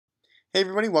Hey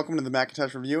everybody, welcome to the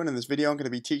Macintosh Review, and in this video I'm going to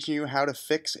be teaching you how to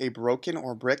fix a broken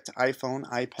or bricked iPhone,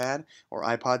 iPad, or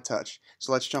iPod Touch.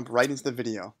 So let's jump right into the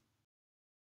video.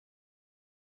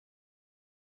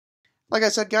 Like I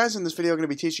said guys, in this video I'm going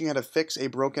to be teaching you how to fix a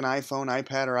broken iPhone,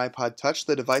 iPad, or iPod Touch.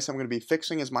 The device I'm going to be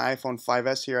fixing is my iPhone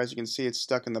 5S here. As you can see, it's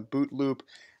stuck in the boot loop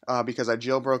because I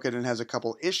jailbroke it and has a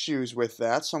couple issues with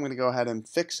that, so I'm going to go ahead and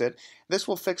fix it. This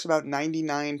will fix about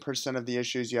 99% of the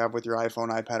issues you have with your iPhone,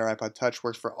 iPad, or iPod Touch.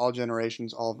 Works for all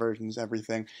generations, all versions,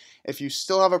 everything. If you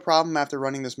still have a problem after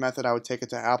running this method, I would take it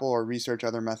to Apple or research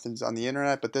other methods on the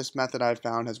internet, but this method I've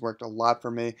found has worked a lot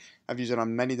for me. I've used it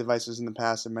on many devices in the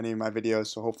past in many of my videos,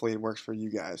 so hopefully it works for you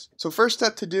guys. So first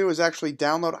step to do is actually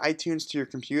download iTunes to your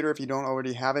computer if you don't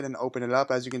already have it and open it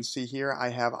up. As you can see here, I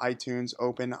have iTunes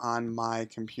open on my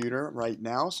computer right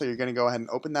now, so you're going to go ahead and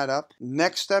open that up.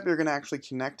 Next step, you're going to actually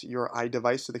connect your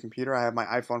iDevice to the computer. I have my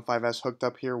iPhone 5S hooked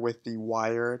up here with the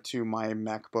wire to my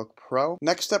MacBook Pro.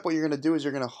 Next step, what you're going to do is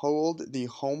you're going to hold the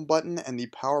home button and the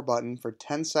power button for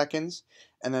 10 seconds,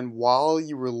 and then while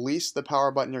you release the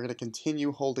power button, you're going to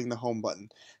continue holding the home button.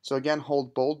 So again,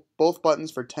 hold both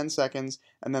buttons for 10 seconds,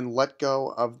 and then let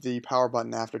go of the power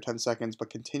button after 10 seconds,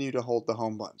 but continue to hold the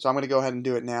home button. So I'm going to go ahead and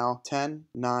do it now. 10,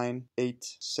 9,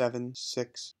 8, 7,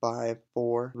 6, 5,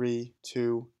 4, 3,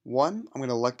 2, 1. I'm going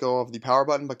to let go of the power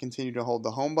button, but continue to hold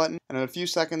the home button. And in a few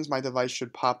seconds, my device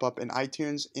should pop up in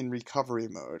iTunes in recovery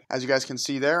mode. As you guys can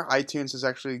see there, iTunes has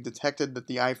actually detected that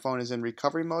the iPhone is in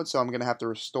recovery mode, so I'm going to have to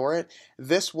restore it.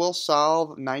 This will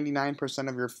solve 99%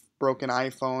 of your broken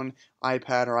iPhone,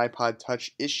 iPad, or iPod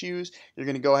Touch issues. You're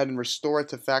going to go ahead and restore it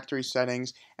to factory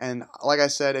settings, and like I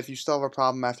said, if you still have a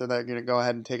problem after that, you're going to go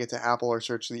ahead and take it to Apple or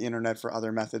search the internet for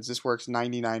other methods. This works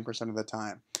 99% of the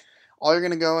time. All you're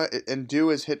going to go and do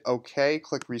is hit OK,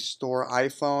 click Restore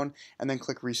iPhone, and then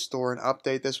click Restore and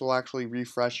Update. This will actually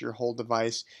refresh your whole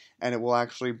device, and it will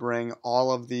actually bring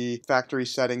all of the factory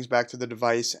settings back to the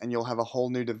device, and you'll have a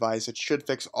whole new device. It should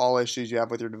fix all issues you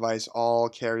have with your device, all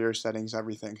carrier settings,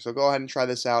 everything. So go ahead and try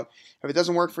this out. If it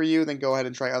doesn't work for you, then go ahead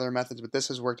and try other methods, but this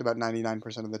has worked about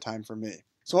 99% of the time for me.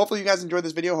 So hopefully you guys enjoyed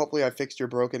this video. Hopefully I fixed your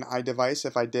broken iDevice.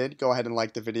 If I did, go ahead and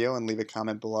like the video and leave a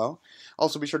comment below.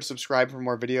 Also be sure to subscribe for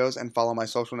more videos and follow my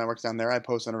social networks down there. I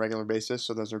post on a regular basis,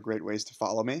 so those are great ways to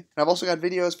follow me. And I've also got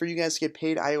videos for you guys to get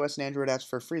paid iOS and Android apps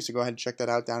for free, so go ahead and check that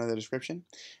out down in the description.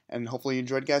 And hopefully you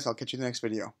enjoyed, guys. I'll catch you in the next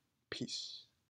video. Peace.